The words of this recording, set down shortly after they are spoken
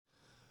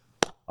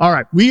All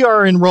right, we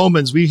are in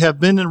Romans. We have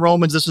been in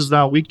Romans. This is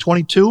now week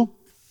 22.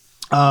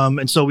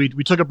 And so we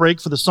took a break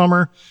for the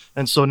summer,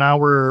 and so now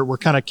we're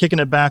kind of kicking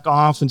it back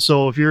off. And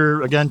so if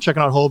you're, again,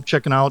 checking out Hope,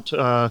 checking out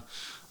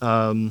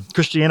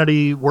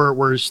Christianity,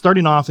 we're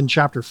starting off in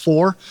chapter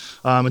 4.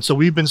 And so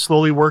we've been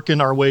slowly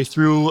working our way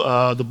through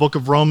the book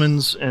of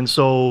Romans. And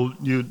so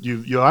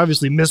you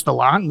obviously missed a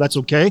lot, and that's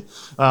okay,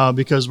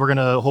 because we're going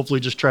to hopefully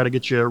just try to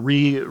get you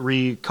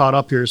re-caught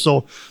up here.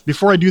 So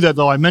before I do that,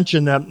 though, I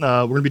mentioned that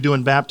we're going to be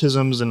doing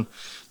baptisms and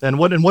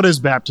what is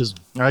baptism?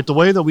 All right, the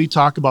way that we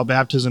talk about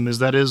baptism is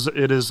that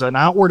it is an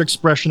outward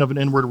expression of an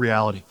inward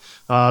reality.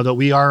 That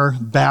we are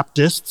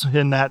Baptists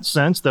in that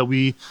sense, that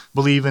we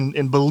believe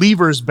in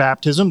believers'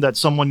 baptism, that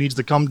someone needs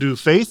to come to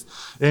faith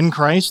in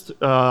Christ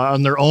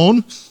on their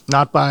own,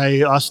 not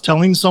by us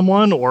telling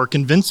someone or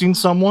convincing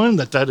someone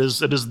that it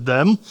is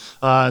them,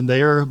 and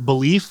their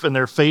belief and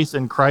their faith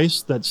in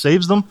Christ that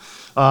saves them.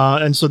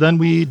 And so then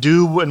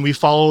we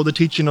follow the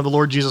teaching of the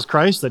Lord Jesus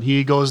Christ, that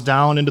he goes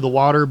down into the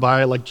water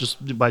by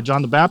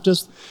John the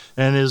Baptist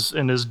and is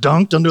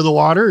dunked under the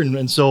water.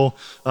 And so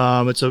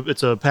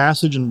it's a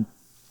passage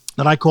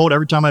that I quote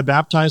every time I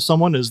baptize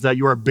someone, is that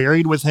you are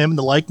buried with him in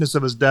the likeness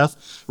of his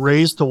death,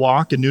 raised to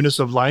walk in newness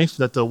of life,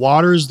 that the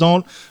waters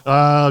don't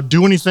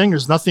do anything.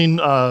 There's nothing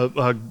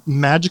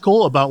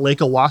magical about Lake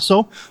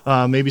Owasso.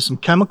 Maybe some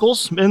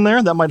chemicals in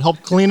there that might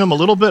help clean them a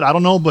little bit. I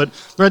don't know, but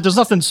right, there's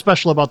nothing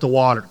special about the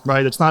water,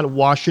 right? It's not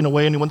washing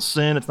away anyone's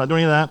sin. It's not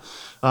doing any of that.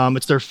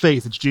 It's their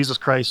faith. It's Jesus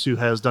Christ who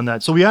has done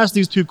that. So we asked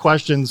these two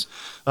questions,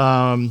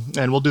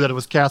 and we'll do that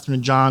with Catherine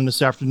and John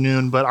this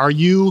afternoon. But are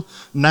you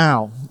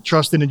now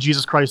trusting in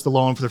Jesus Christ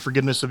alone for the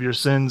forgiveness of your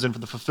sins and for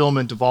the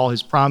fulfillment of all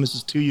his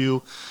promises to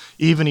you,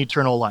 even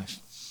eternal life?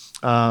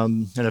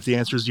 And if the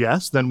answer is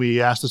yes, then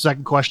we ask the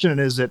second question,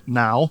 and is it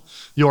now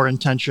your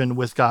intention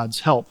with God's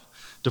help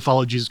to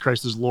follow Jesus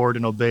Christ as Lord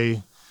and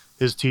obey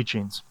his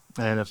teachings?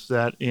 And if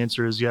that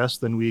answer is yes,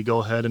 then we go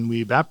ahead and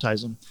we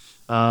baptize him.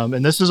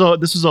 And this is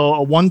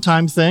a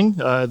one-time thing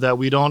that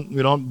we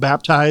don't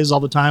baptize all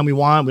the time we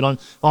want. We don't.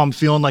 Oh, I'm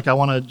feeling like I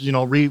want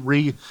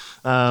to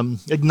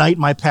ignite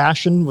my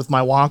passion with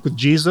my walk with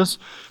Jesus.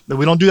 But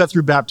we don't do that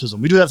through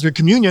baptism. We do that through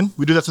communion.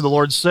 We do that through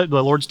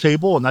the Lord's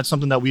table, and that's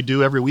something that we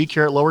do every week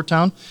here at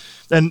Lowertown.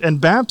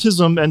 And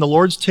baptism and the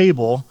Lord's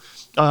table,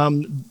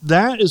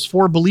 that is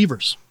for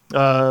believers.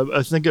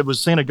 I think it was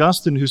St.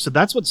 Augustine who said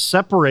that's what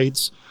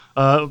separates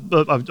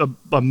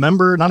a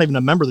member, not even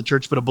a member of the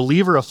church, but a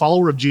believer, a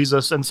follower of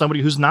Jesus, and somebody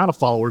who's not a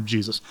follower of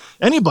Jesus.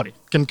 Anybody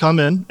can come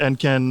in and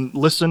can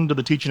listen to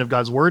the teaching of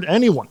God's word.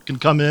 Anyone can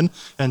come in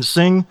and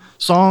sing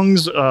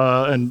songs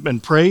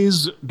and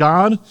praise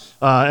God.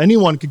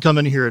 Anyone can come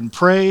in here and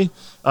pray.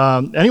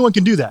 Anyone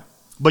can do that.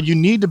 But you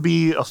need to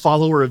be a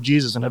follower of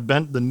Jesus and have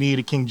bent the knee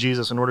to King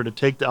Jesus in order to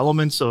take the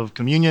elements of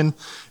communion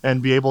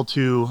and be able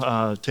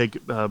to take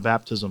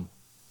baptism.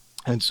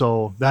 And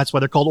so that's why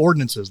they're called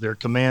ordinances. They're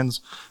commands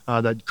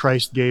that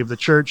Christ gave the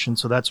church, and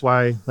so that's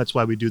why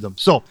we do them.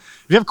 So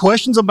if you have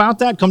questions about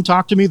that, come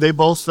talk to me. They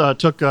both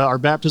took our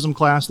baptism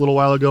class a little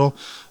while ago,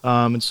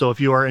 and so if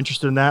you are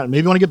interested in that, and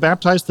maybe you want to get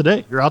baptized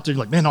today, you're out there, you're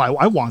like, man, no,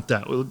 I want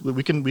that.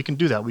 We can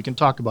do that. We can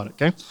talk about it.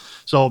 Okay,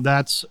 so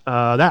that's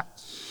that.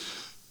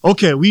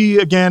 Okay,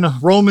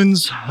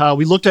 Romans,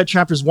 we looked at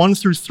chapters 1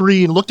 through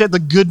 3 and looked at the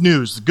good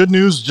news. The good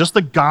news, just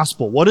the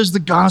gospel. What is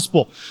the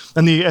gospel?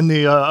 And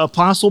the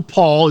Apostle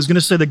Paul is going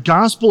to say the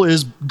gospel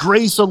is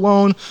grace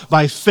alone,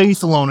 by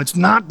faith alone. It's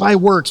not by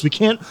works. We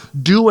can't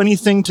do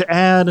anything to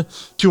add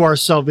to our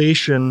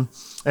salvation.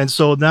 And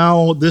so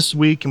now this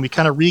week, and we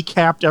kind of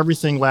recapped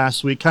everything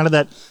last week, kind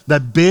of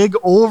that big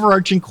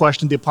overarching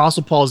question the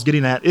Apostle Paul is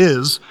getting at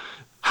is,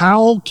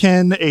 how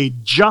can a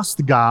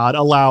just God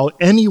allow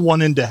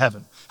anyone into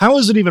heaven? How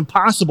is it even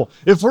possible?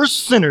 If we're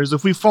sinners,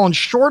 if we've fallen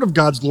short of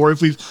God's glory,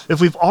 if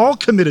we've all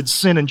committed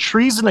sin and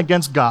treason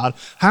against God,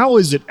 how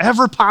is it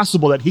ever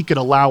possible that he could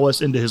allow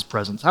us into his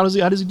presence? How does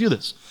he do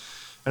this?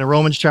 And in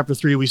Romans chapter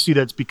 3, we see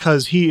that it's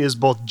because he is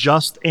both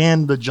just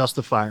and the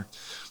justifier.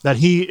 That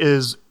he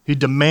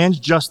demands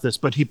justice,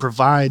 but he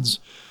provides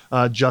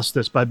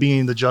justice by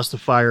being the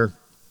justifier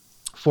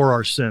for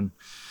our sin.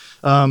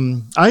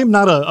 I am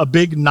not a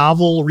big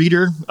novel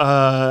reader.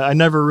 I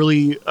never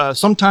really,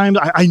 sometimes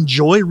I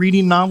enjoy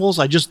reading novels.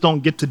 I just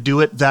don't get to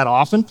do it that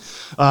often.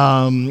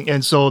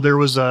 And so there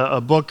was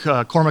a book,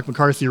 Cormac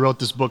McCarthy wrote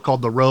this book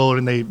called The Road,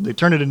 and they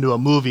turned it into a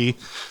movie.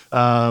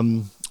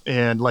 And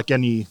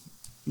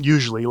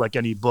usually like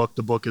any book,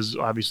 the book is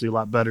obviously a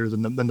lot better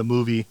than the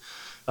movie.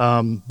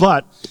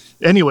 But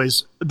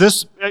anyways,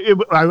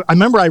 I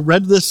remember I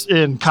read this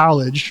in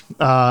college.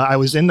 I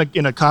was in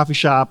a coffee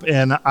shop,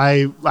 and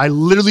I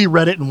literally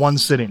read it in one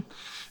sitting.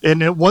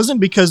 And it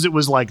wasn't because it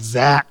was like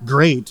that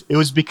great. It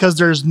was because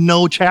there's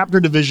no chapter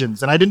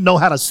divisions, and I didn't know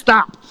how to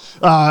stop.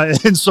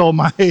 And so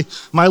my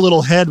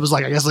little head was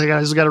like, I guess I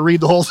just got to read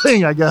the whole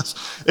thing, I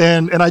guess.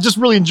 And I just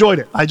really enjoyed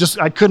it.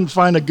 I couldn't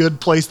find a good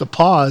place to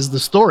pause the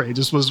story.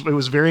 It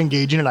was very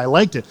engaging, and I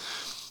liked it.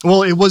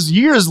 Well, it was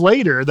years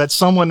later that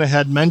someone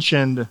had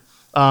mentioned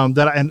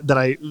that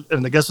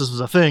I guess this was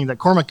a thing, that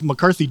Cormac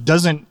McCarthy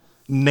doesn't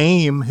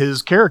name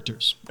his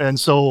characters. And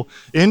so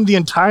in the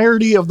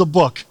entirety of the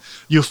book,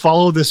 you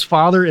follow this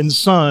father and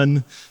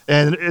son,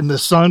 and the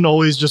son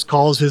always just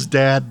calls his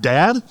dad,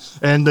 dad,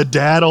 and the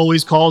dad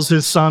always calls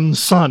his son,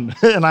 son.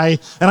 And I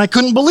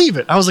couldn't believe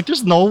it. I was like,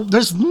 there's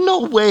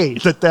no way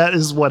that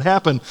is what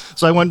happened.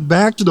 So I went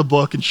back to the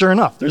book, and sure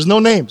enough, there's no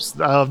names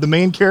of the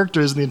main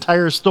characters in the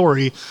entire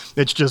story.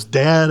 It's just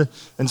dad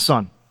and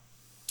son.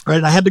 Right,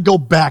 and I had to go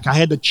back. I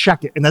had to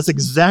check it. And that's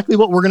exactly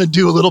what we're going to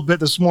do a little bit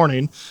this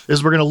morning,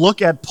 is we're going to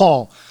look at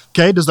Paul.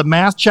 Okay, does the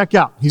math check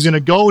out? He's going to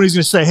go and he's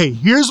going to say, hey,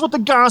 here's what the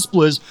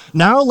gospel is.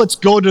 Now let's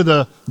go to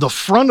the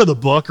front of the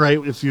book, right?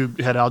 If you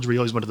had algebra, you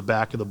always went to the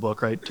back of the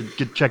book, right,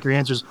 to check your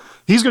answers.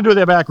 He's going to do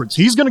that backwards.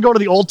 He's going to go to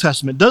the Old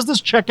Testament. Does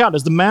this check out?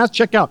 Does the math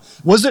check out?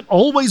 Was it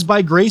always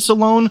by grace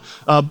alone,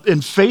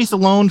 and faith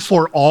alone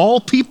for all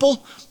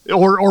people?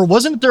 Or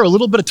wasn't there a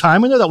little bit of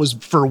time in there that was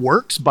for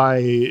works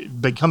by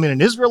becoming an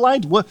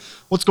Israelite?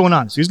 What's going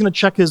on? So he's going to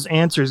check his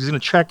answers. He's going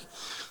to check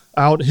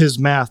out his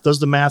math. Does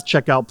the math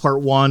check out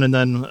part one? And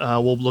then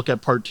we'll look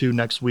at part two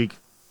next week.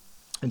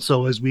 And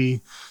so as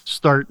we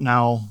start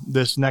now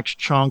this next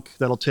chunk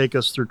that'll take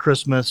us through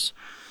Christmas,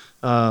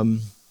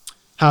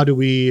 how do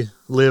we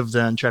live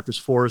then? Chapters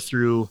 4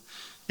 through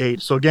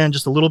 8. So again,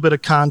 just a little bit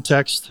of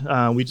context.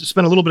 We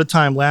spent a little bit of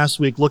time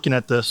last week looking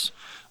at this.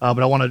 But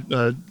I want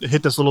to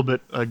hit this a little bit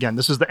again.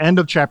 This is the end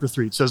of chapter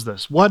 3. It says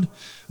this: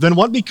 Then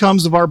what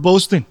becomes of our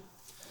boasting?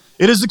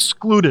 It is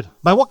excluded.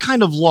 By what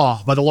kind of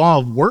law? By the law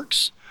of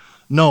works?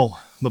 No,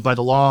 but by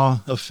the law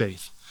of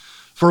faith.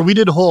 For we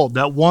did hold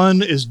that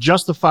one is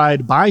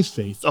justified by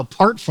faith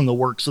apart from the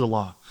works of the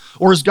law.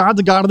 Or is God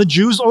the God of the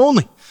Jews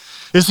only?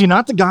 Is he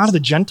not the God of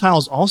the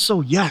Gentiles also?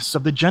 Yes,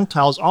 of the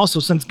Gentiles also,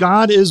 since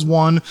God is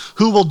one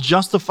who will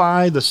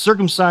justify the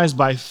circumcised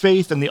by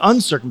faith and the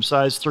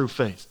uncircumcised through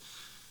faith.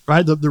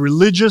 Right? The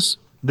religious,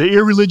 the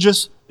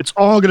irreligious, it's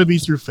all going to be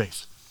through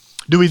faith.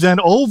 Do we then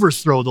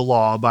overthrow the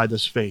law by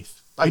this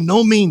faith? By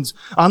no means.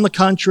 On the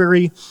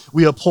contrary,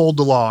 we uphold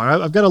the law.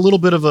 I've got a little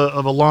bit of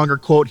a longer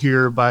quote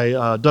here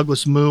by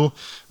Douglas Moo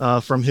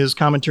from his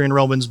commentary in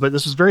Romans, but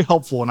this is very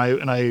helpful. And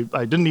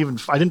I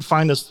didn't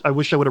find this. I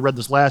wish I would have read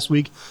this last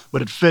week,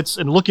 but it fits.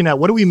 And looking at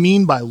what do we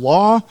mean by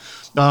law?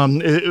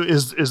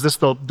 Is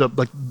this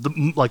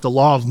like the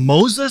law of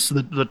Moses,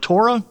 the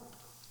Torah?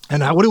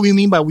 And what do we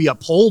mean by we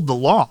uphold the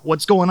law?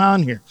 What's going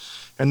on here?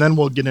 And then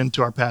we'll get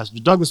into our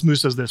passage. Douglas Moo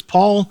says this: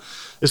 Paul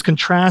is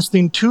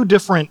contrasting two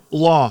different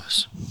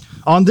laws.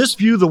 On this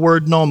view, the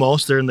word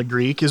nomos, there in the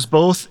Greek, is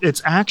both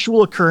its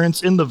actual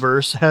occurrence in the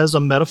verse has a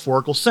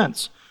metaphorical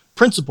sense,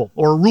 principle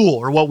or rule,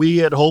 or what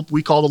we at Hope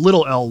we call the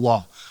little L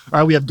law. All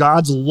right, we have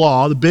God's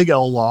law, the big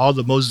L law,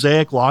 the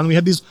Mosaic law, and we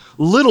have these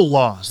little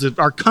laws, that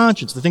our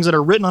conscience, the things that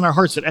are written on our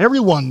hearts that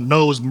everyone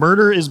knows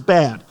murder is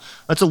bad.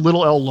 That's a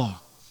little L law.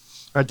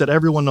 Right, that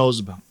everyone knows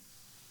about.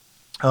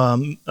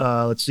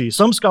 Let's see.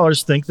 Some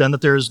scholars think then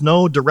that there is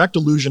no direct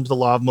allusion to the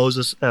law of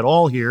Moses at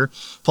all here.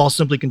 Paul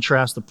simply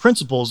contrasts the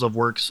principles of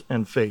works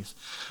and faith.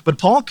 But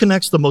Paul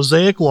connects the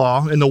Mosaic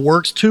law and the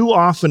works too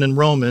often in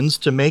Romans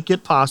to make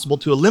it possible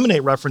to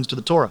eliminate reference to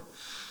the Torah.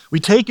 We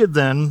take it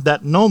then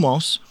that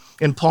nomos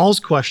in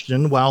Paul's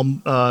question, while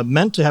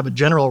meant to have a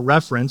general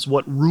reference,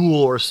 what rule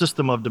or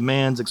system of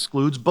demands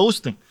excludes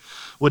boasting,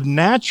 would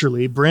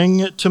naturally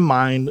bring to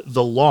mind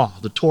the law,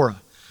 the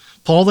Torah.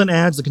 Paul then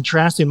adds the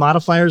contrasting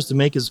modifiers to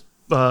make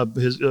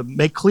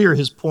make clear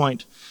his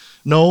point.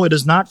 No, it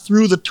is not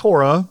through the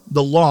Torah,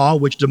 the law,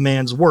 which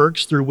demands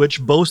works, through which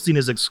boasting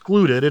is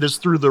excluded. It is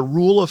through the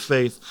rule of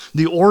faith,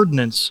 the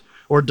ordinance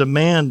or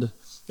demand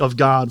of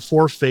God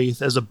for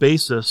faith as a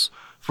basis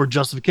for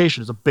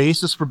justification. As a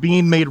basis for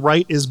being made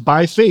right is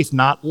by faith,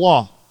 not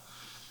law.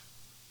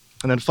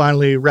 And then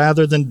finally,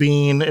 rather than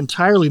being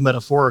entirely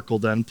metaphorical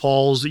then,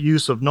 Paul's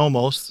use of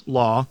nomos,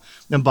 law,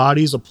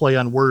 embodies a play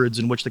on words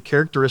in which the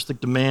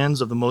characteristic demands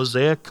of the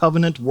Mosaic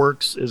covenant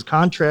works is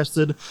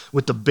contrasted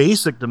with the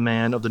basic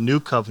demand of the new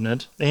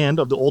covenant and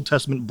of the Old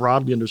Testament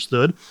broadly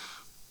understood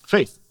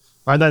faith.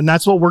 All right, and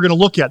that's what we're going to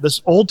look at.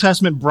 This Old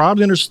Testament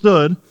broadly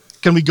understood,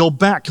 can we go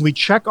back? Can we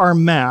check our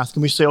math?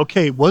 Can we say,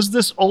 okay, was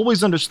this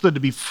always understood to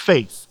be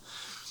faith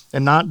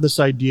and not this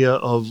idea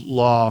of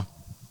law?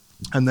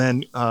 And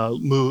then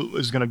Moo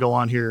is going to go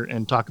on here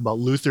and talk about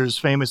Luther's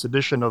famous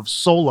addition of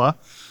sola,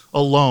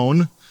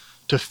 alone,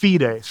 to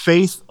fide,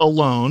 faith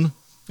alone,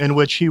 in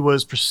which he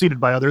was preceded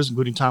by others,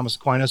 including Thomas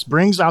Aquinas,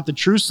 brings out the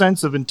true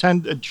sense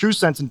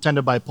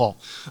intended by Paul.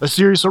 A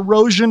serious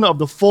erosion of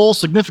the full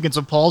significance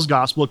of Paul's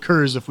gospel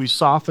occurs if we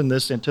soften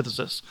this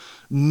antithesis.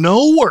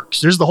 No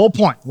works. Here's the whole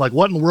point. Like,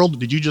 what in the world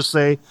did you just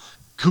say?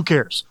 Who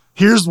cares?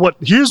 Here's what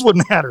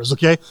matters,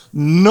 okay?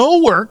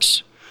 No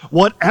works,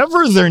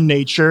 whatever their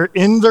nature,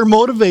 in their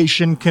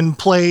motivation, can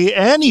play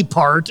any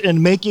part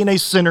in making a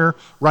sinner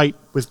right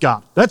with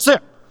God. That's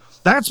it.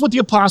 That's what the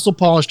Apostle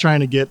Paul is trying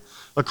to get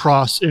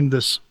across in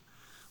this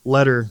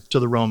letter to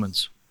the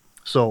Romans.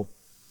 So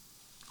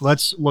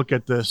let's look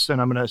at this,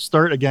 and I'm going to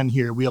start again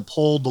here. We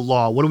uphold the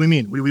law. What do we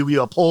mean? We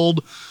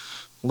uphold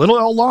Little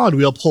L law, do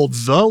we uphold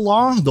the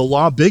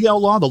law, big L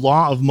law, the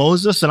law of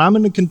Moses? And I'm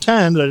going to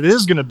contend that it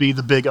is going to be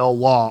the big L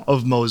law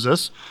of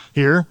Moses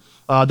here,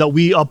 that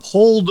we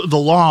uphold the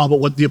law.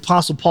 But what the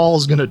Apostle Paul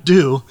is going to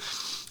do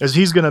is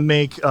he's going to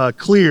make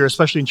clear,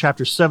 especially in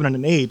chapter 7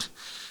 and 8,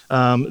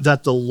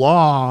 that the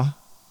law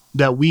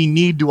that we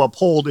need to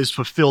uphold is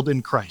fulfilled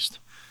in Christ.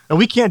 And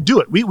we can't do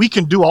it. We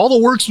can do all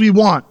the works we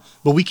want,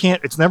 but we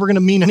can't. It's never going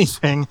to mean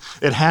anything.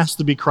 It has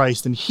to be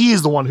Christ, and he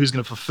is the one who's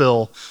going to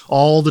fulfill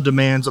all the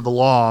demands of the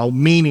law,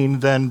 meaning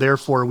then,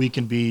 therefore, we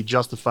can be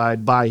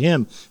justified by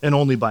him and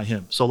only by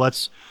him. So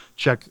let's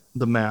check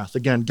the math.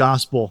 Again,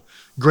 gospel,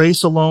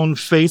 grace alone,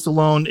 faith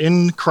alone,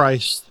 in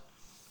Christ.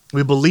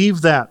 We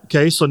believe that,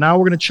 okay? So now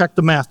we're going to check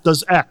the math.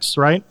 Does X,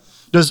 right?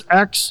 Does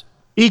X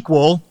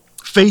equal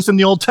faith in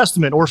the Old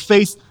Testament, or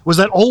faith, was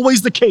that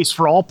always the case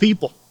for all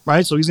people?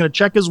 Right? So he's going to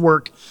check his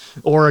work,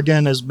 or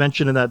again, as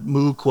mentioned in that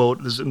Moo quote,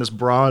 in this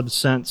broad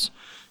sense,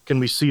 can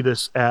we see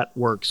this at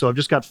work? So I've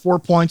just got 4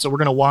 points that we're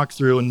going to walk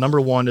through. And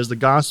number one is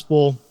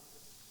gospel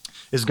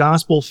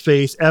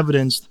faith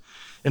evidenced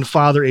in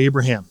Father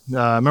Abraham.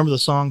 Remember the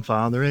song,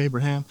 Father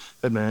Abraham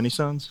had many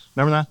sons?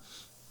 Remember that?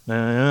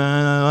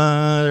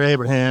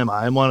 Abraham,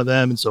 I am one of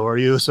them, and so are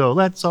you. So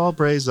let's all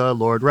praise the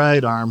Lord,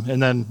 right arm.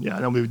 And then,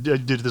 then we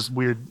did this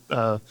weird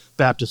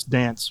Baptist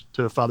dance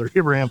to Father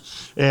Abraham.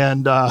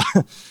 And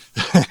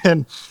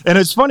and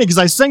it's funny because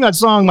I sang that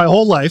song my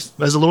whole life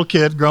as a little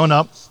kid growing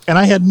up, and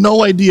I had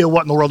no idea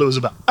what in the world it was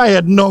about. I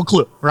had no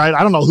clue, right?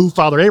 I don't know who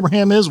Father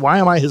Abraham is. Why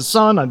am I his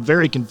son? I'm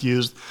very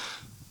confused.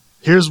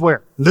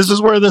 This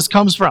is where this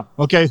comes from,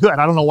 okay?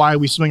 And I don't know why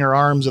we swing our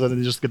arms and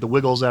then just get the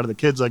wiggles out of the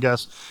kids, I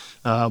guess.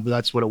 But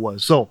that's what it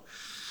was. So,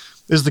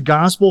 is the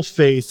gospel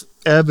faith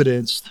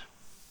evidenced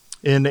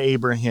in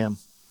Abraham?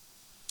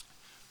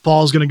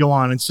 Paul's going to go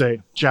on and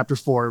say, chapter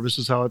 4, this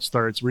is how it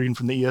starts, reading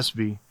from the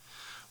ESV.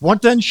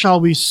 What then shall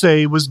we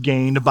say was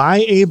gained by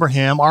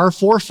Abraham, our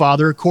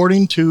forefather,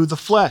 according to the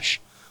flesh?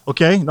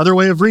 Okay, another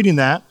way of reading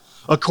that.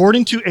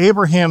 According to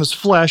Abraham's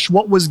flesh,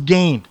 what was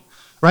gained?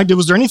 Right?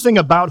 Was there anything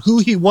about who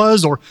he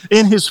was or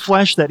in his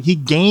flesh that he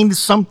gained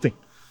something?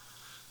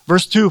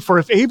 Verse 2, for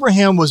if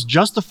Abraham was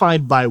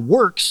justified by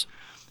works,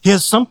 he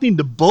has something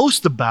to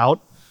boast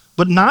about,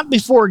 but not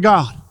before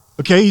God.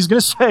 Okay, he's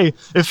going to say,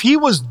 if he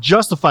was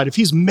justified, if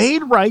he's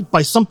made right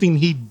by something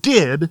he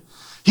did,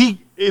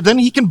 then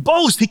he can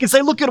boast. He can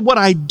say, look at what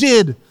I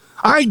did.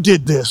 I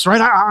did this,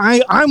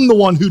 right? I'm the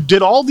one who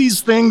did all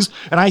these things,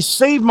 and I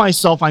saved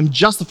myself. I'm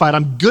justified.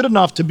 I'm good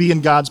enough to be in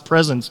God's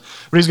presence.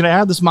 But he's going to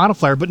add this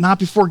modifier, but not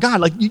before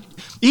God. Like,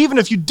 even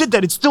if you did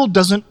that, it still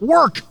doesn't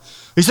work.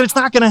 He said it's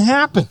not going to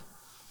happen.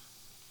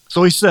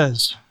 So he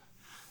says,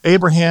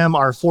 Abraham,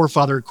 our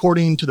forefather,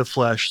 according to the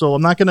flesh. So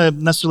I'm not going to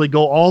necessarily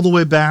go all the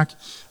way back,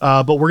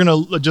 but we're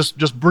going to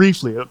just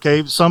briefly,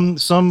 okay? Some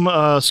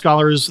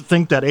scholars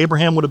think that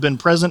Abraham would have been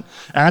present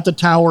at the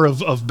Tower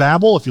of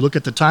Babel. If you look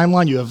at the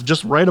timeline, you have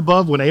just right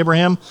above when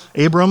Abram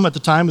at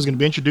the time is going to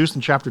be introduced in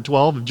chapter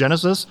 12 of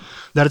Genesis,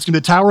 that it's going to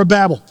be the Tower of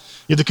Babel.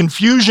 You have the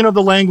confusion of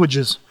the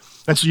languages.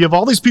 And so you have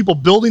all these people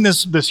building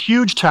this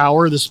huge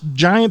tower, this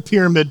giant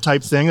pyramid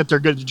type thing that they're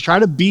going to try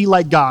to be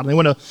like God. And they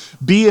want to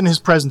be in his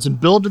presence and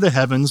build to the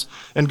heavens.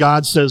 And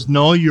God says,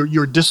 no,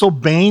 you're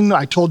disobeying.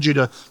 I told you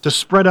to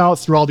spread out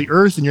through all the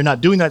earth, and you're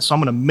not doing that. So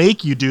I'm going to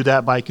make you do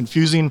that by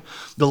confusing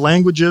the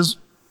languages.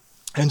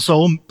 And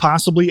so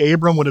possibly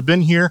Abram would have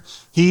been here.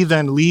 He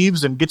then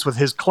leaves and gets with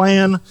his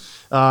clan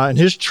and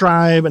his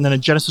tribe. And then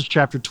in Genesis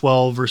chapter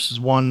 12, verses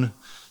 1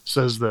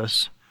 says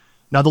this.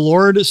 Now the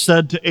Lord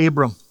said to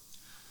Abram,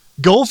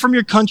 go from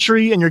your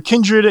country and your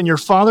kindred and your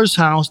father's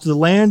house to the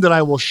land that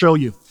I will show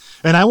you.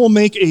 And I will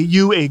make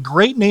you a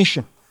great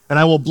nation, and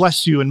I will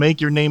bless you and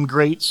make your name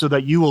great so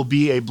that you will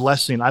be a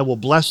blessing. I will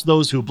bless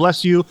those who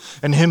bless you,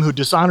 and him who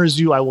dishonors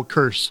you I will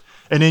curse.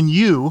 And in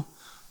you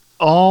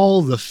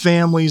all the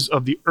families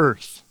of the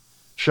earth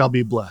shall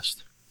be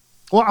blessed.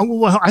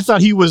 Well, I thought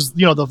he was,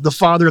 the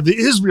father of the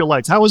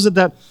Israelites. How is it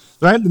that,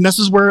 right? And this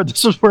is where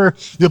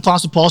the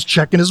Apostle Paul's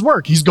checking his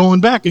work. He's going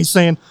back and he's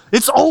saying,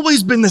 it's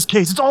always been this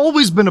case. It's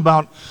always been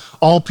about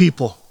all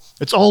people.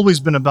 It's always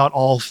been about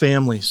all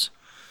families.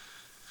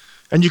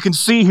 And you can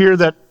see here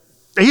that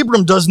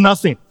Abram does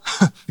nothing.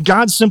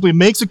 God simply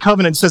makes a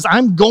covenant and says,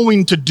 I'm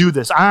going to do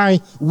this.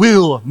 I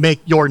will make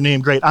your name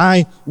great.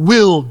 I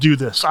will do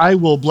this. I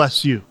will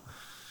bless you.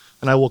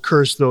 And I will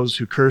curse those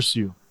who curse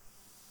you.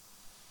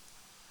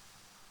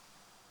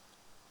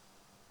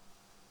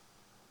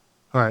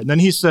 All right, and then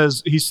he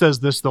says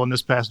this, though, in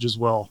this passage as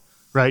well,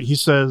 right? He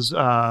says,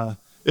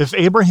 if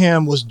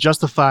Abraham was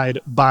justified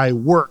by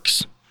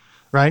works,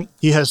 right,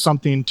 he has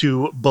something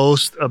to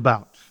boast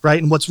about,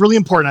 right? And what's really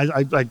important,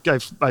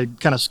 I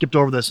kind of skipped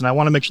over this, and I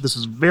want to make sure this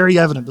is very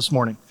evident this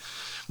morning,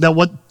 that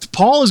what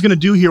Paul is going to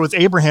do here with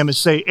Abraham is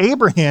say,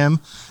 Abraham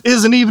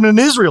isn't even an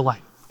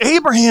Israelite.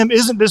 Abraham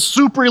isn't this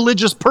super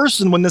religious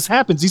person when this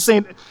happens. He's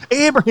saying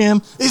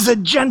Abraham is a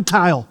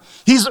Gentile.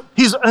 He's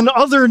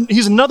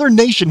another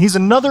nation. He's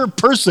another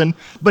person,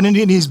 but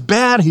he's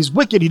bad, he's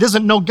wicked, he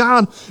doesn't know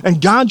God. And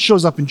God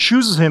shows up and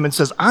chooses him and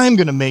says, I'm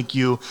going to make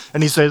you.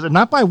 And he says,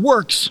 not by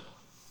works.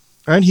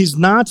 right? He's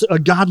not a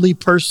godly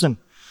person,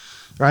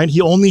 right?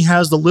 He only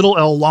has the little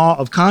L law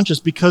of conscience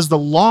because the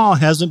law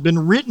hasn't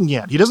been written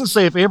yet. He doesn't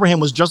say if Abraham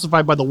was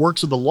justified by the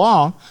works of the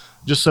law,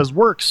 just says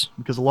works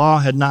because the law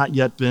had not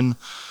yet been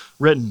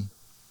written.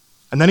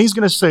 And then he's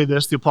going to say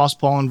this, the Apostle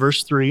Paul in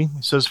verse 3,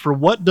 he says, for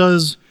what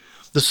does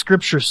the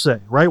scripture say,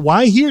 right?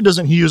 Why here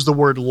doesn't he use the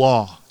word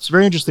law? It's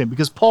very interesting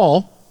because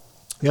Paul,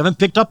 we haven't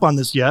picked up on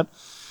this yet,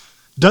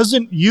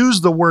 doesn't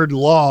use the word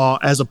law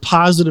as a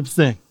positive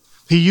thing.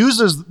 He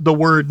uses the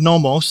word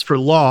nomos for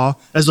law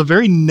as a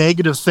very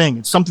negative thing.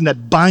 It's something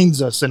that binds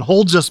us and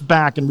holds us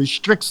back and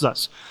restricts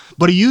us.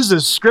 But he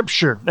uses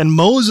scripture and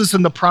Moses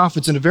and the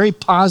prophets in a very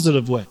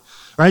positive way.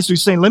 Right, so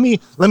he's saying,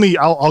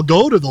 I'll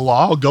go to the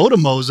law, I'll go to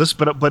Moses,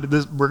 but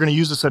we're going to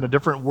use this in a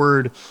different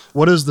word.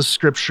 What does the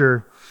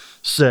scripture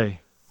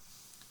say?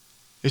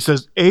 He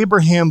says,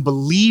 Abraham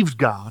believed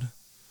God,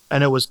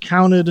 and it was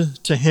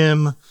counted to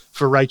him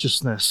for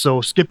righteousness.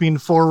 So skipping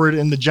forward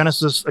in the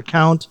Genesis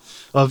account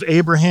of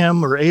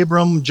Abraham or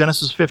Abram,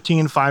 Genesis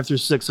 15, 5 through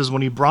 6 says,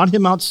 when he brought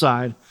him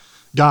outside,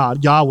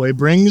 God, Yahweh,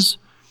 brings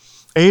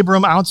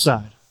Abram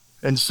outside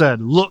and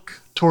said,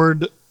 look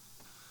toward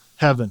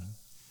heaven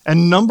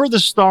and number the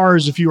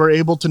stars if you are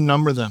able to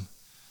number them.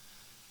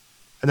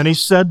 And then he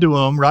said to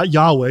him, right,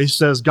 Yahweh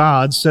says,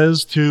 God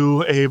says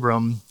to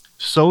Abram,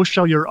 so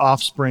shall your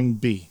offspring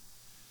be.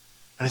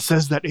 And it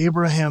says that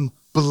Abraham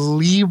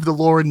believed the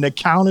Lord and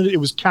it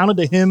was counted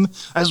to him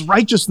as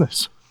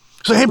righteousness.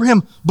 So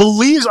Abraham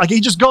believes, like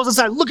he just goes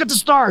inside, look at the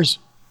stars.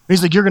 And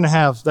he's like, you're going to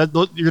have,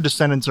 your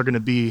descendants are going to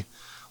be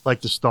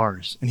like the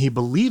stars. And he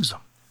believes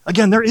them.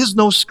 Again, there is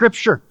no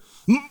scripture.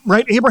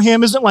 Right?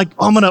 Abraham isn't like,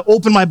 oh, I'm going to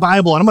open my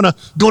Bible and I'm going to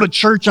go to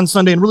church on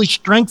Sunday and really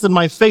strengthen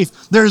my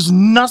faith. There's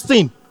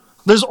nothing.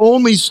 There's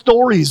only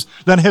stories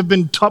that have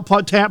been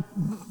that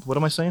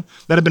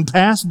have been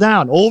passed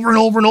down over and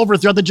over and over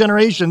throughout the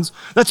generations.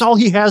 That's all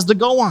he has to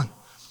go on.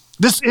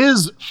 This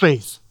is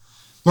faith,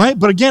 right?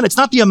 But again, it's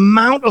not the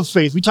amount of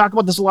faith. We talk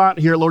about this a lot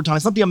here at Lordtown.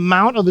 It's not the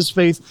amount of his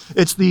faith.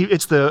 It's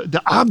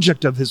the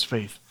object of his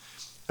faith.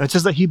 And it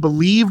says that he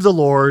believed the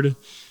Lord,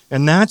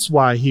 and that's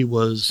why he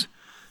was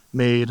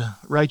made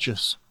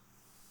righteous.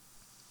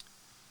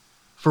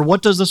 For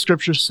what does the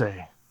scripture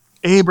say?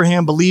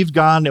 Abraham believed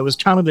God, and it was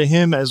counted to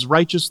him as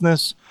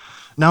righteousness.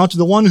 Now to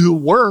the one who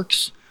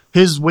works,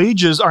 his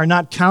wages are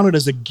not counted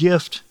as a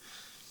gift,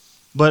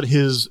 but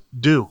his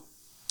due.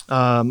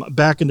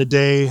 Back in the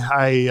day,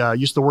 I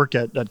used to work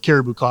at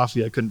Caribou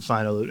Coffee. I couldn't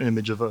find an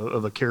image of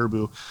a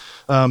caribou.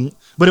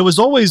 But it was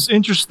always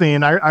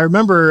interesting. I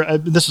remember,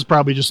 this is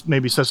probably just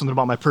maybe says something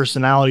about my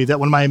personality, that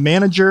when my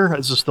manager,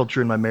 this is still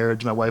true in my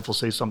marriage, my wife will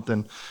say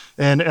something,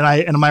 and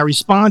my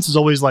response is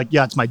always like,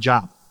 yeah, it's my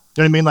job.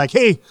 You know what I mean? Like,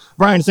 hey,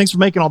 Brian, thanks for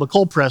making all the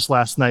cold press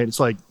last night.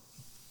 It's like,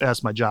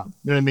 that's my job.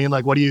 You know what I mean?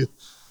 Like, what are you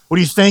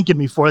thanking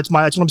me for? That's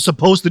what I'm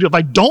supposed to do. If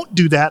I don't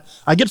do that,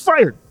 I get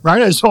fired,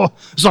 right? So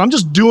I'm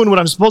just doing what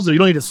I'm supposed to do. You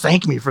don't need to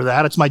thank me for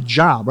that. It's my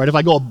job, right? If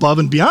I go above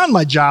and beyond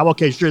my job,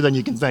 okay, sure, then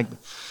you can thank me,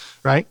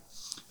 right?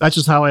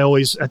 That's how I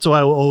always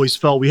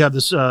felt. We have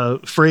this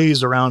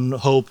phrase around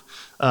Hope,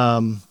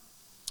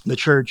 the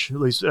church, at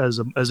least as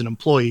an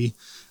employee.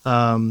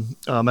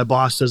 My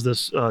boss says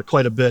this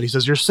quite a bit. He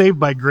says, you're saved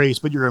by grace,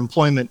 but your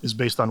employment is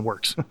based on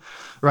works,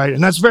 right?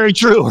 And that's very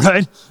true,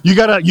 right? You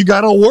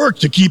gotta work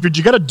to keep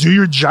you gotta do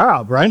your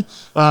job, right?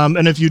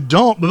 And if you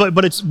don't,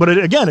 but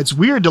it's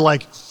weird to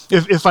like,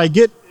 if I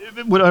get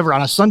whatever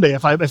on a Sunday,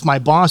 if my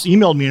boss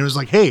emailed me and was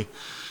like, hey,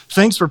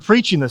 thanks for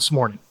preaching this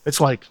morning. It's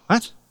like,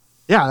 what?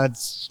 Yeah,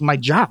 that's my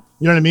job.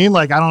 You know what I mean?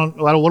 Like,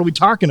 what are we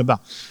talking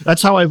about?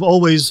 That's how I've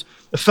always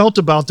felt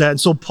about that.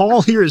 And so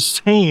Paul here is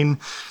saying,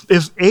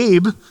 if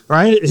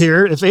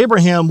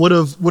Abraham would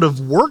have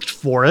worked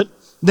for it,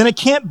 then it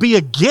can't be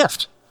a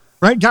gift,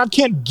 right? God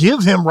can't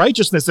give him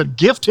righteousness and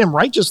gift him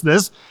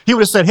righteousness. He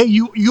would have said, hey,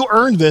 you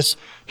earned this,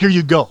 here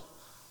you go.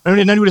 And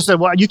then he would have said,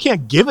 well, you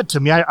can't give it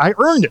to me. I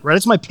earned it, right?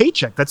 It's my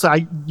paycheck.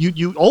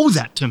 You owe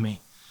that to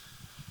me.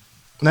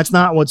 And that's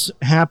not what's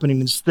happening.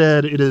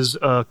 Instead, it is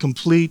a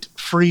complete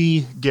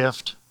free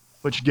gift,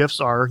 which gifts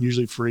are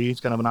usually free.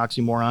 It's kind of an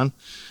oxymoron.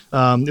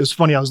 It was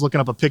funny. I was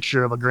looking up a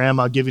picture of a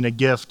grandma giving a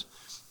gift,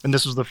 and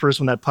this was the first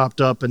one that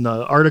popped up. And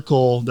the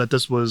article that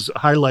this was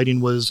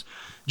highlighting was,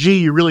 gee,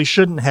 you really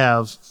shouldn't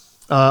have.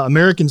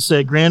 Americans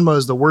say grandma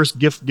is the worst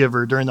gift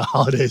giver during the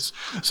holidays.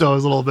 So it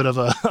was a little bit of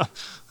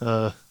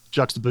a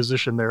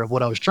juxtaposition there of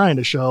what I was trying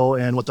to show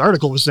and what the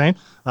article was saying.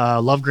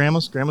 Love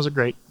grandmas. Grandmas are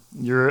great.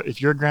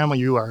 If you're a grandma,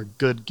 you are a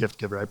good gift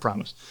giver, I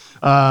promise.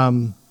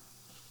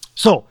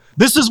 So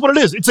this is what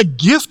it is. It's a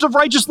gift of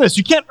righteousness.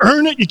 You can't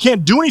earn it. You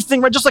can't do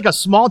anything, right? Just like a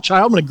small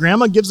child, when a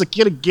grandma gives a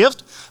kid a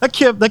gift, that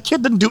kid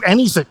didn't do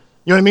anything.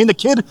 You know what I mean? The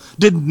kid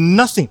did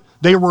nothing.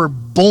 They were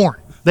born.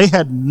 They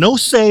had no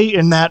say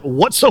in that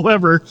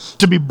whatsoever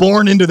to be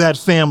born into that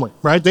family,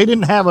 right? They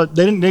didn't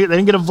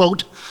get a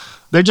vote.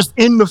 They're just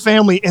in the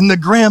family, and the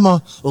grandma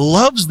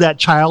loves that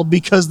child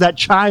because that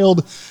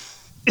child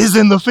is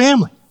in the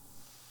family.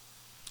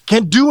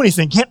 Can't do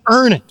anything, can't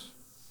earn it.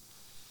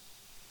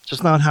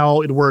 just not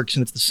how it works.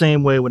 And it's the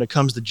same way when it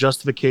comes to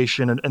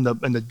justification and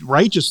the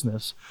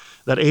righteousness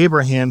that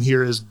Abraham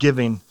here has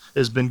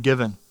been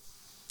given.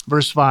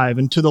 Verse 5,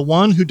 and to the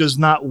one who does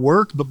not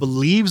work but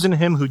believes in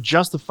him who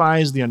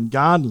justifies the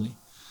ungodly,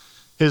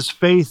 his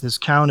faith is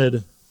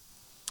counted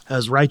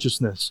as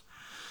righteousness.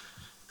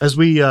 As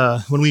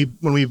when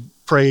we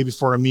pray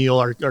before a meal,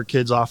 our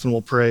kids often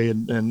will pray,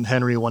 and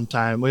Henry one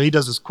time, well, he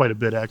does this quite a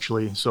bit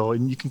actually, so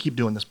and you can keep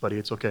doing this, buddy,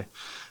 it's okay.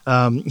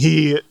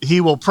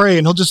 He will pray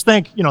and he'll just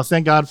thank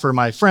God for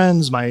my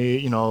friends, my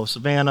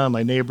Savannah,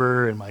 my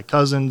neighbor, and my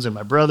cousins, and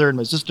my brother, and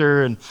my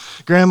sister, and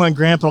grandma and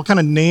grandpa. I'll kind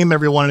of name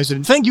everyone, and he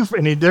said, thank you for,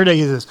 and their day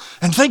is,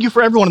 and thank you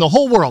for everyone in the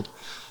whole world,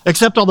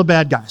 except all the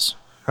bad guys.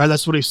 Right?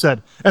 That's what he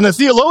said. And the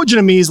theologian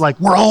in me is like,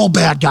 we're all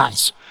bad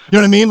guys. You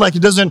know what I mean? Like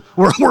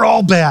we're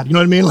all bad. You know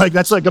what I mean? Like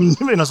that's like, and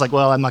I was like,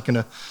 well, I'm not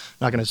gonna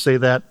say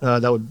that.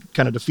 That would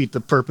kind of defeat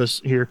the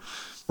purpose here,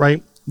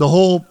 right? The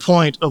whole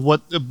point of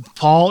what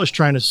Paul is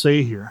trying to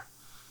say here,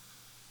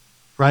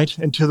 right?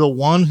 And to the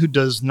one who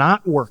does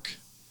not work,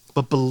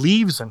 but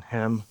believes in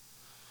him,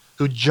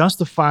 who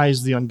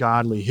justifies the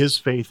ungodly, his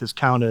faith is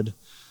counted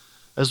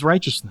as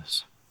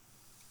righteousness.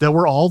 That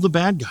we're all the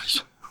bad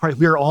guys, right?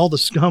 We are all the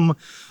scum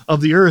of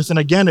the earth. And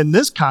again, in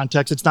this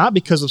context, it's not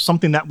because of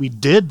something that we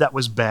did that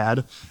was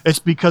bad. It's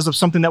because of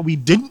something that we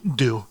didn't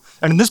do.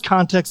 And in this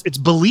context, it's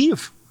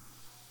believe.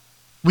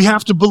 We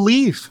have to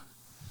believe.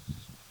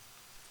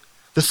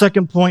 The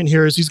second point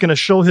here is he's going to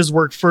show his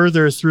work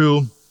further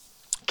through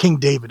King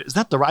David. Is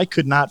that I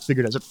could not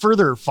figure it out. Is it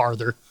further or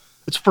farther?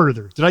 It's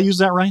further. Did I use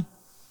that right?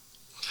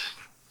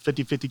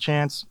 50-50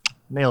 chance.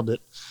 Nailed it.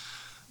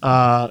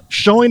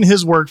 Showing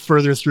his work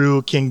further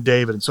through King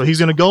David. So he's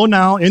going to go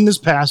now in this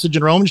passage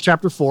in Romans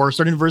chapter 4,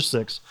 starting in verse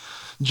 6.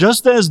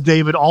 Just as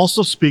David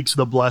also speaks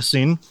the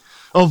blessing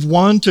of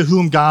one to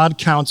whom God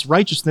counts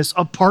righteousness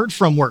apart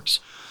from works.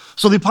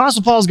 So the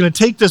Apostle Paul is going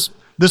to take this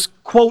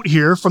quote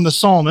here from the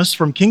psalmist,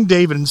 from King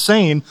David, and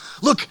saying,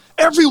 look,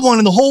 everyone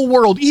in the whole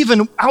world,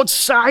 even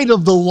outside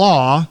of the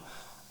law,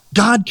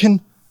 God can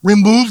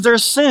remove their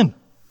sin.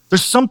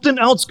 There's something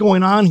else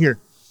going on here.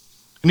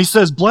 And he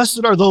says,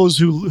 blessed are those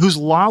whose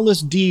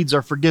lawless deeds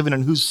are forgiven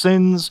and whose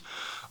sins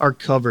are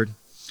covered.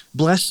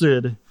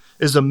 Blessed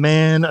is a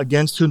man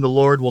against whom the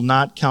Lord will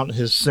not count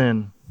his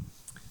sin.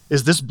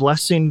 Is this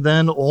blessing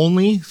then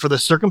only for the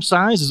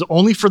circumcised? Is it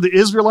only for the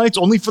Israelites,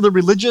 only for the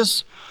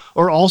religious,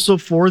 or also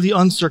for the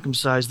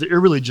uncircumcised, the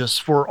irreligious,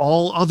 for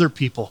all other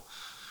people?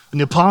 And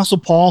the Apostle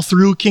Paul,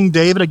 through King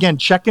David, again,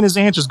 checking his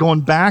answers,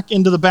 going back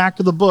into the back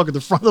of the book, at the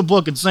front of the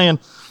book, and saying,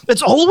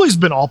 it's always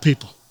been all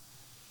people.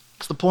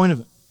 That's the point of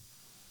it.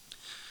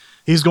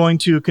 He's going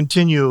to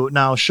continue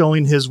now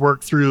showing his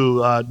work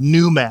through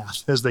new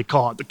math, as they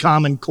call it, the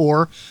Common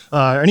Core.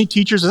 Any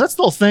teachers, is that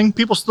still a thing?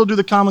 People still do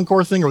the Common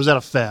Core thing, or was that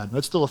a fad?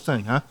 That's still a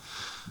thing, huh?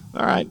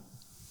 All right.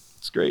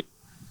 That's great.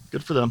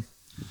 Good for them.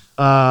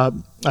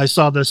 I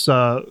saw this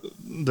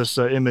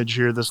image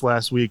here this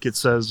last week. It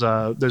says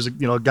there's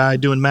a guy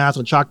doing math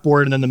on a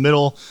chalkboard, and in the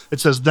middle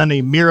it says, then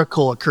a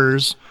miracle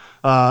occurs.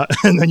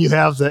 And then you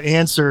have the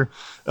answer,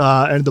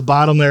 and at the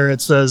bottom there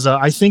it says,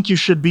 I think you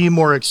should be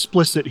more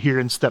explicit here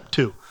in step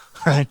 2,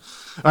 right?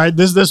 All right,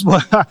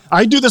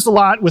 I do this a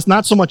lot with,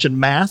 not so much in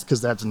math,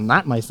 because that's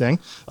not my thing,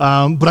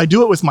 but I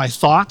do it with my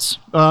thoughts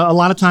a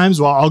lot of times.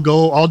 Well,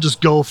 I'll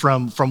just go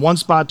from one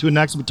spot to the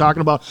next and be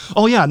talking about,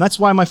 oh yeah, and that's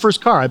why my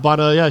first car, I bought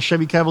a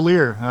Chevy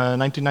Cavalier,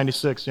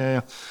 1996,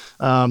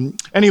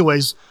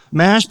 anyways,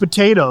 mashed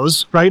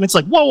potatoes, right? And it's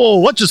like, whoa,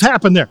 what just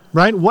happened there,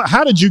 right?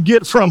 How did you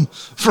get from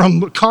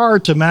car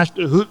to mashed?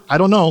 I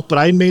don't know, but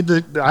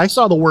I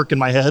saw the work in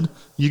my head.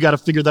 You got to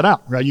figure that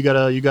out, right? You got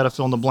to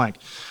fill in the blank.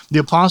 The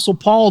Apostle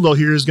Paul, though,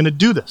 here is going to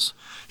do this.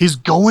 He's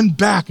going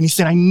back and he's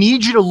saying, I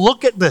need you to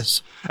look at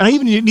this. And I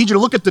even need you to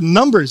look at the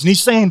numbers. And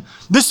he's saying,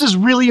 this is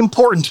really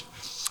important.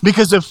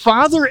 Because if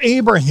Father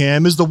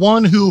Abraham is the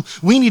one who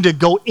we need to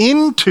go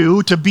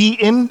into to be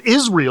in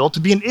Israel,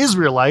 to be an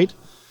Israelite,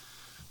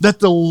 that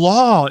the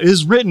law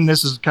is written.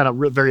 This is kind of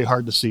very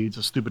hard to see. It's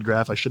a stupid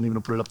graph. I shouldn't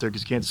even put it up there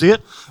because you can't see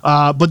it.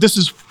 But this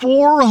is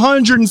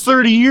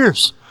 430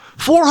 years.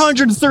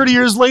 430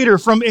 years later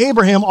from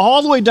Abraham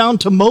all the way down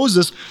to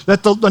Moses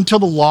until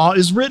the law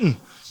is written.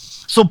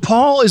 So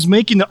Paul is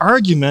making the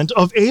argument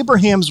of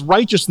Abraham's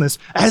righteousness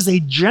as a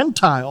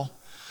Gentile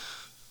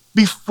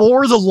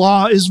before the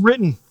law is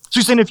written. So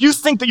he's saying, if you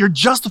think that you're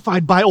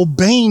justified by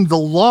obeying the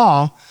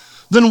law,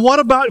 then what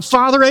about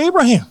Father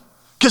Abraham?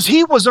 Because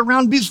he was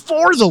around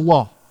before the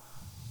law.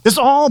 This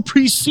all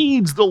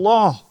precedes the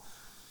law.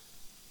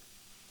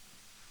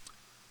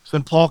 So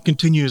then Paul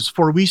continues,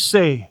 for we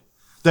say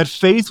that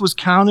faith was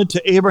counted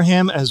to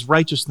Abraham as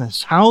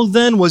righteousness. How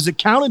then was it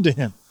counted to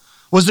him?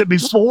 Was it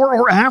before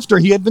or after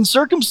he had been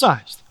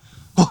circumcised?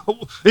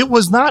 It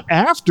was not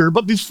after,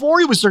 but before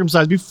he was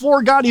circumcised,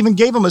 before God even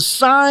gave him a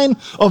sign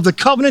of the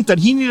covenant that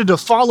he needed to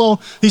follow.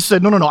 He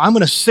said, no, I'm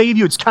going to save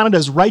you. It's counted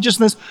as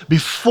righteousness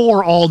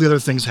before all the other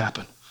things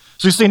happen.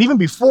 So he's saying even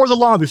before the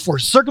law, before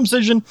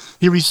circumcision,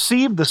 he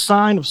received the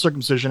sign of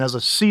circumcision as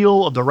a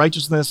seal of the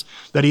righteousness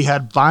that he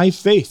had by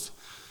faith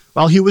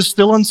while he was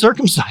still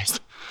uncircumcised.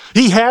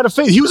 He had a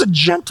faith. He was a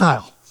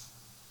Gentile.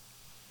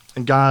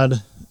 And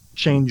God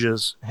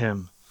changes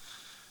him.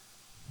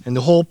 And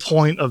the whole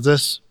point of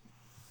this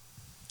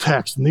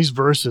text and these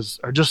verses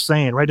are just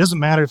saying, right? It doesn't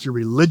matter if you're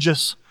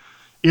religious,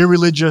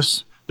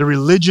 irreligious, the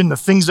religion, the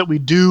things that we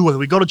do, whether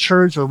we go to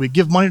church, whether we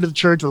give money to the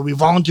church, whether we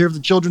volunteer for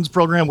the children's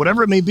program,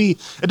 whatever it may be,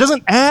 it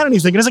doesn't add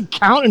anything. It doesn't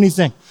count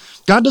anything.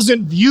 God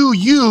doesn't view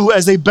you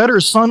as a better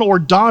son or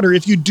daughter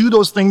if you do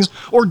those things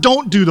or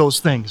don't do those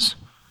things.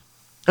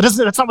 That's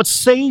not what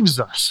saves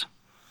us.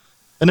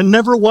 And it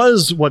never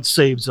was what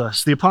saves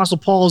us. The Apostle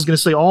Paul is going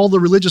to say all the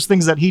religious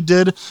things that he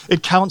did,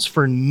 it counts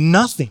for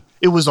nothing.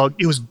 It was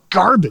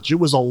garbage. It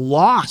was a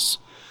loss.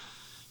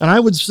 And I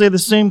would say the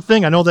same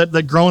thing. I know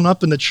that growing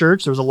up in the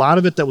church, there was a lot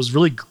of it that was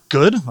really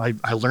good.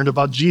 I learned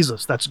about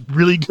Jesus. That's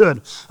really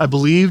good. I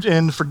believed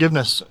in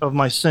forgiveness of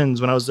my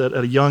sins when I was at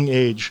a young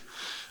age.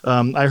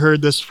 I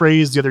heard this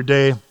phrase the other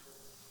day.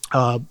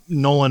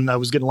 Nolan, I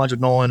was getting lunch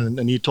with Nolan,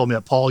 and he told me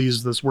that Paul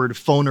uses this word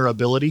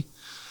vulnerability,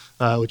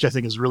 which I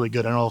think is really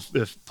good. I don't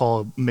know if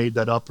Paul made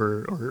that up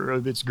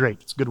or it's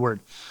great. It's a good word.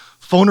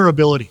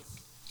 Vulnerability.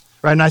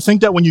 Right, and I think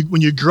that when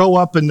you grow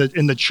up in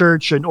the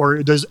church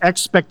or there's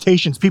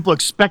expectations, people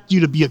expect you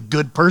to be a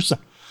good person.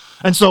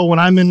 And so when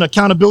I'm in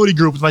accountability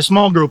group with my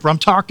small group or I'm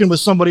talking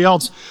with somebody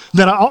else,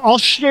 then I'll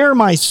share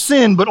my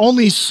sin, but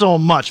only so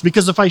much.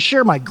 Because if I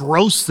share my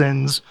gross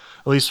sins,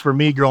 at least for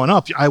me growing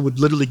up, I would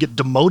literally get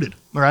demoted,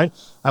 all right?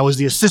 I was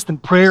the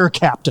assistant prayer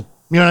captain.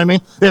 You know what I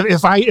mean?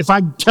 If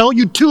I tell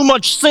you too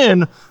much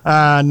sin,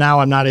 now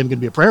I'm not even going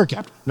to be a prayer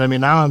captain. You know what I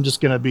mean? Now I'm just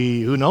going to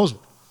be who knows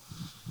what.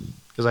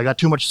 Because I got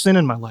too much sin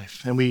in my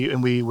life, and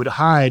we would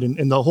hide.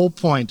 And the whole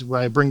point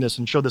where I bring this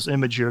and show this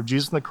image here of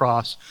Jesus on the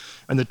cross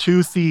and the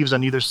two thieves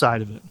on either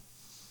side of it.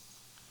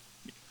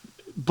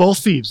 Both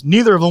thieves,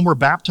 neither of them were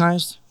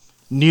baptized.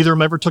 Neither of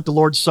them ever took the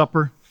Lord's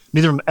Supper.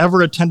 Neither of them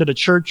ever attended a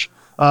church.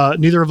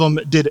 Neither of them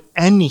did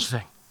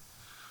anything.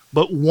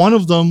 But one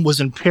of them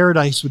was in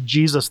paradise with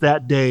Jesus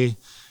that day,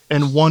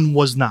 and one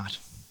was not.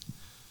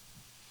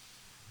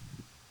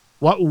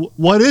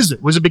 What is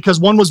it? Was it because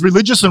one was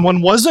religious and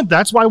one wasn't?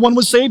 That's why one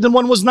was saved and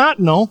one was not?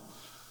 No.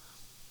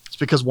 It's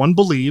because one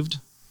believed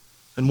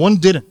and one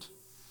didn't.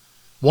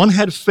 One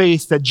had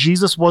faith that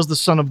Jesus was the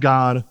Son of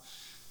God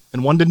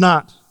and one did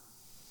not.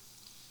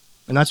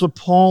 And that's what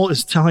Paul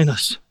is telling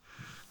us.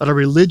 That our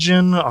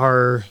religion,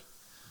 our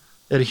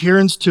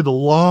adherence to the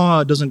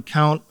law doesn't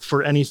count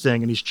for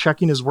anything. And he's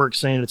checking his work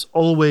saying it's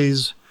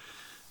always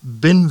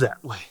been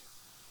that way.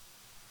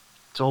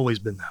 It's always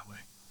been that way.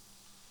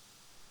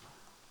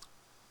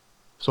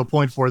 So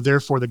point 4,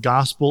 therefore the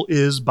gospel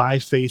is by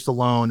faith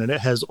alone, and it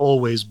has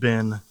always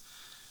been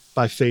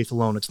by faith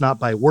alone. It's not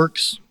by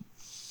works.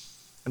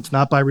 It's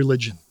not by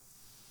religion.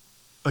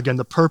 Again,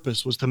 the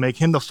purpose was to make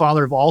him the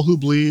father of all who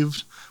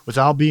believed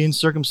without being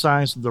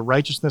circumcised, so the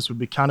righteousness would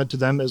be counted to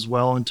them as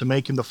well, and to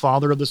make him the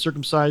father of the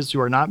circumcised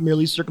who are not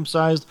merely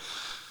circumcised,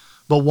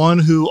 but one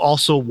who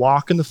also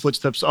walk in the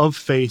footsteps of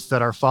faith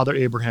that our father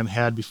Abraham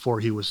had before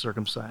he was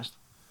circumcised.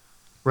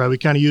 Right, we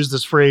kind of use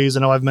this phrase, I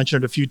know I've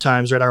mentioned it a few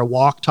times, right? Our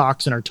walk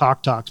talks and our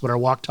talk talks, but our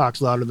walk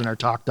talks louder than our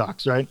talk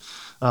talks, right?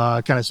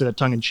 I kind of said that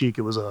tongue in cheek.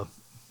 It was a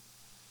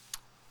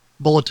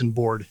bulletin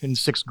board in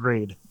 6th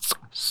grade. It's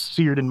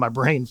seared in my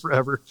brain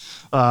forever.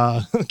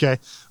 Okay,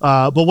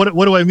 but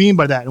what do I mean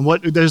by that?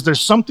 And there's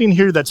something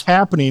here that's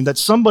happening that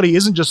somebody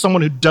isn't just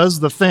someone who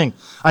does the thing.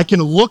 I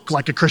can look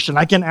like a Christian.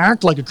 I can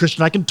act like a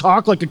Christian. I can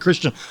talk like a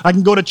Christian. I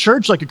can go to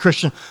church like a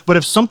Christian. But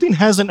if something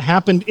hasn't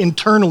happened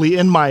internally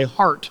in my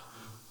heart,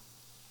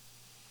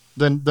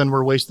 then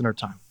we're wasting our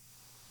time,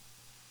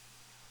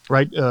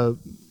 right?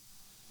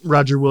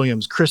 Roger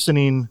Williams,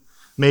 christening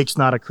makes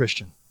not a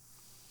Christian.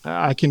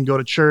 I can go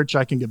to church,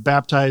 I can get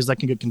baptized, I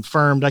can get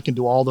confirmed, I can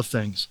do all the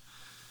things.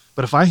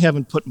 But if I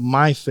haven't put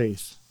my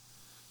faith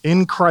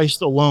in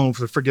Christ alone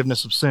for the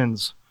forgiveness of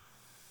sins,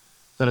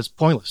 then it's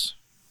pointless.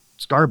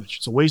 It's garbage.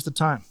 It's a waste of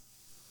time.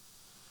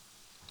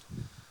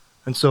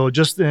 And so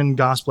just in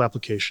gospel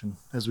application,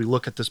 as we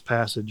look at this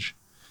passage,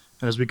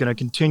 and as we're going to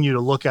continue to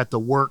look at the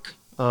work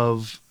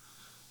of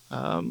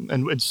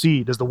and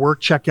see, does the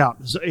work check out?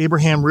 Does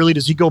Abraham really,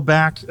 does he go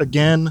back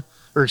again?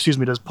 Or excuse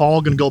me, does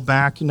Paul going to go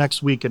back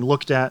next week and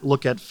look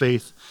at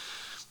faith?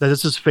 That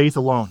this is faith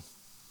alone.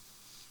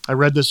 I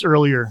read this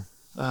earlier,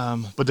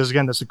 but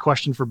that's a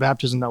question for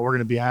baptism that we're going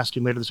to be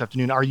asking later this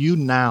afternoon. Are you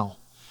now?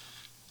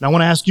 And I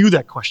want to ask you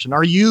that question.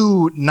 Are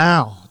you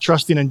now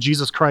trusting in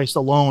Jesus Christ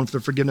alone for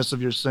the forgiveness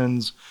of your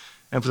sins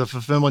and for the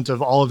fulfillment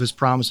of all of his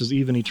promises,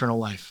 even eternal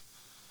life?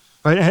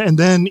 Right? And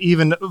then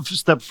even a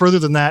step further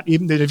than that,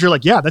 even if you're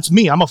like, yeah, that's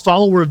me, I'm a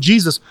follower of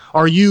Jesus,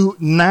 are you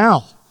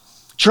now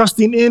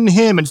trusting in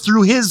him and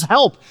through his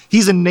help,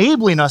 he's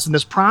enabling us in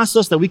this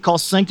process that we call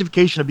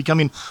sanctification of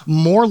becoming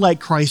more like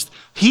Christ.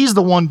 He's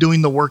the one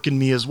doing the work in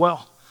me as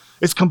well.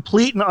 It's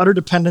complete and utter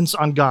dependence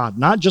on God,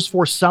 not just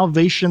for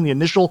salvation, the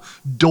initial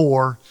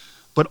door,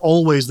 but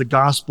always the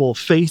gospel,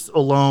 faith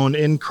alone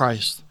in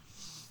Christ,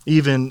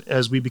 even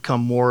as we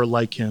become more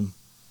like him.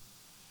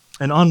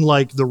 And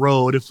unlike the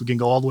road, if we can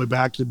go all the way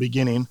back to the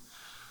beginning,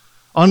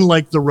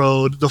 unlike the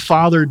road, the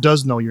Father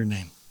does know your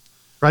name.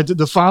 right?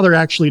 The Father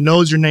actually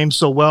knows your name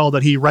so well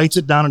that he writes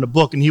it down in a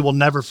book and he will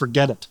never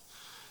forget it.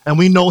 And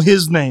we know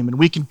his name and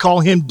we can call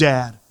him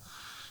Dad.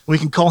 We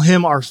can call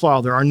him our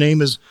Father. Our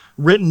name is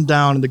written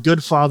down and the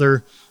good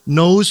Father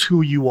knows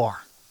who you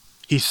are.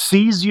 He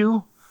sees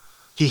you,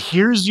 he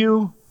hears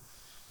you,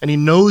 and he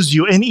knows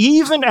you. And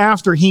even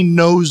after he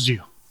knows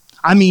you,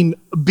 I mean,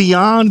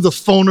 beyond the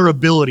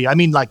vulnerability, I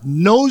mean, like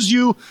knows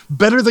you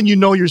better than you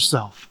know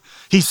yourself.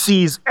 He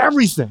sees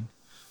everything.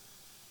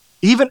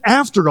 Even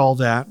after all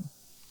that,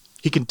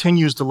 he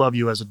continues to love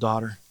you as a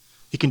daughter.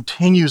 He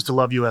continues to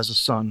love you as a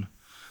son.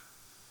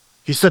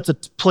 He sets a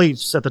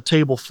place at the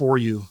table for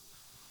you,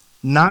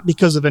 not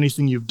because of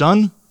anything you've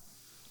done,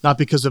 not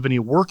because of any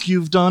work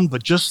you've done,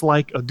 but just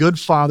like a good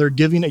father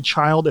giving a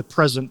child a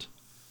present,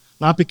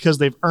 not because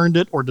they've earned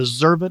it or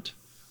deserve it,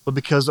 but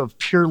because of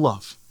pure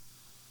love.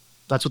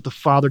 That's what the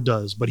Father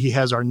does, but he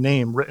has our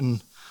name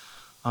written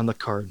on the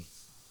card.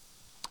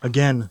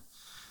 Again,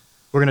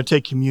 we're going to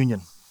take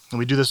communion. And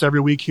we do this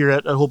every week here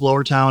at Hope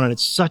Lower Town, and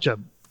it's such a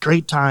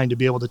great time to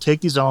be able to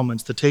take these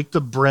elements, to take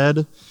the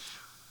bread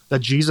that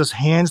Jesus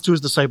hands to his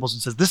disciples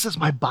and says, this is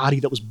my body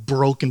that was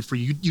broken for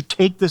you. You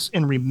take this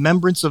in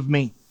remembrance of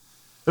me.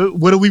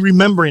 What are we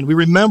remembering? We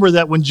remember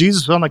that when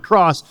Jesus was on the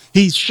cross,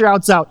 he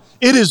shouts out,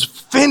 it is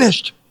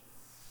finished.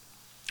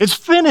 It's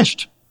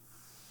finished.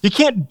 You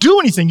can't do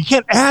anything. You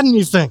can't add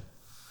anything.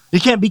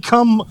 You can't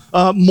become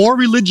more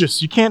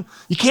religious. You can't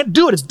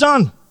do it. It's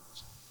done.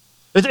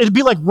 It'd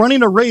be like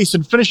running a race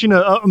and finishing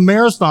a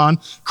marathon,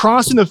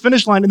 crossing the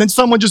finish line, and then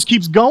someone just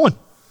keeps going.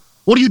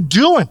 What are you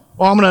doing?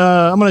 Well, I'm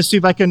gonna see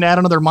if I can add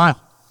another mile.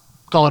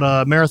 Call it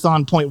a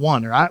marathon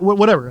 0.1 or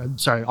whatever.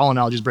 Sorry, all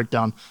analogies break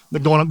down.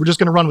 We're just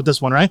gonna run with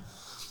this one, right?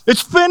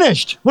 It's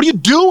finished. What are you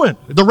doing?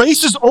 The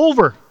race is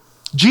over.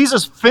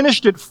 Jesus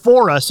finished it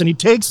for us, and he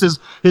takes his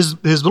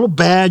little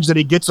badge that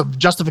he gets of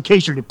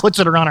justification, and he puts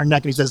it around our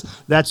neck, and he says,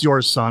 that's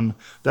yours, son.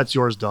 That's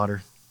yours,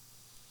 daughter.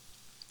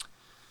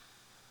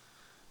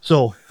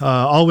 So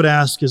all I would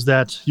ask is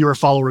that you're a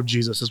follower of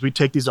Jesus as we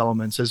take these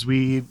elements, as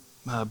we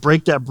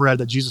break that bread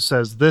that Jesus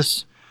says,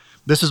 this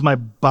is my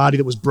body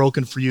that was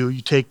broken for you.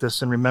 You take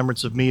this in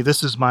remembrance of me.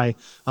 This is my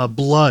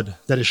blood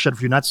that is shed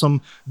for you, not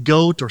some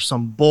goat or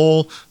some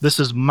bull. This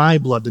is my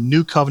blood, the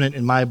new covenant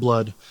in my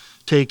blood.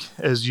 Take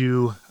as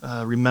you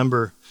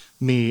remember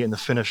me in the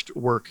finished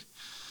work.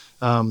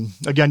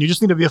 Again, you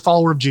just need to be a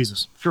follower of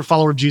Jesus. If you're a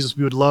follower of Jesus,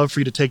 we would love for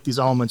you to take these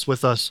elements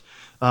with us.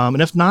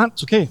 And if not,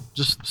 it's okay.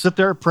 Just sit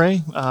there,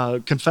 pray,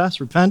 confess,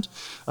 repent.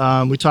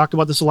 We talked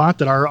about this a lot,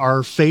 that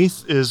our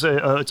faith is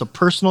it's a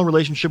personal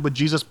relationship with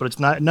Jesus, but it's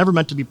never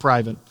meant to be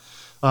private.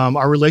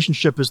 Our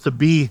relationship is to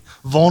be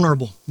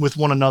vulnerable with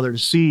one another, to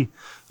see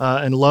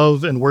and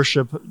love and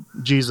worship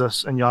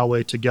Jesus and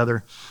Yahweh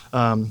together.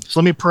 So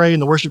let me pray,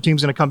 and the worship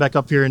team's going to come back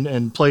up here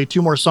and play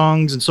 2 more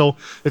songs. And so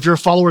if you're a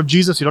follower of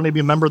Jesus, you don't need to be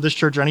a member of this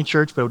church or any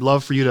church, but I would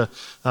love for you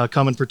to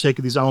come and partake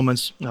of these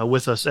elements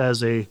with us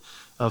as a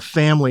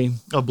family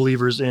of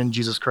believers in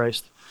Jesus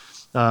Christ.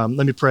 Let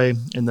me pray,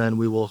 and then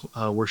we will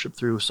worship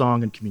through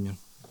song and communion.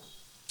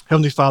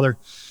 Heavenly Father,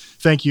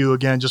 thank you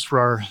again just for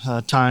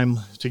our time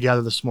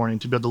together this morning,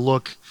 to be able to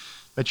look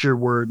at your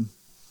word,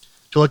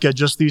 to look at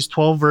just these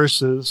 12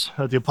 verses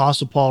that the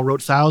Apostle Paul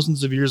wrote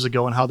thousands of years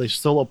ago and how they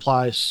still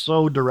apply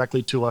so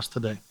directly to us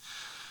today.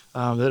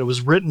 That it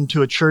was written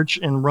to a church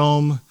in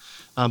Rome,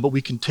 but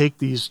we can take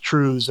these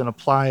truths and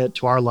apply it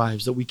to our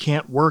lives, that we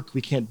can't work,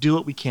 we can't do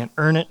it, we can't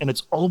earn it, and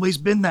it's always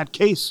been that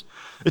case.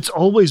 It's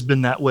always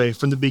been that way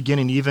from the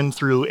beginning, even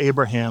through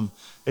Abraham,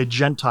 a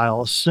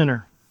Gentile, a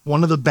sinner,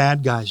 one of the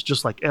bad guys,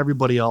 just like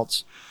everybody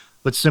else.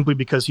 But simply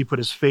because he put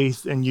his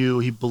faith in you,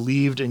 he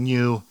believed in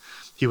you,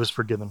 he was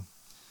forgiven.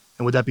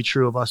 And would that be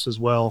true of us as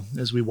well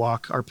as we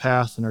walk our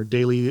path in our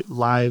daily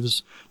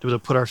lives, to be able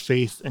to put our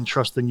faith and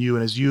trust in you,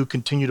 and as you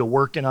continue to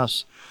work in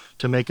us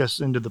to make us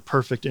into the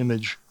perfect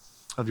image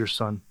of your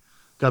Son.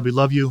 God, we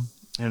love you,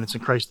 and it's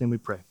in Christ's name we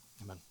pray.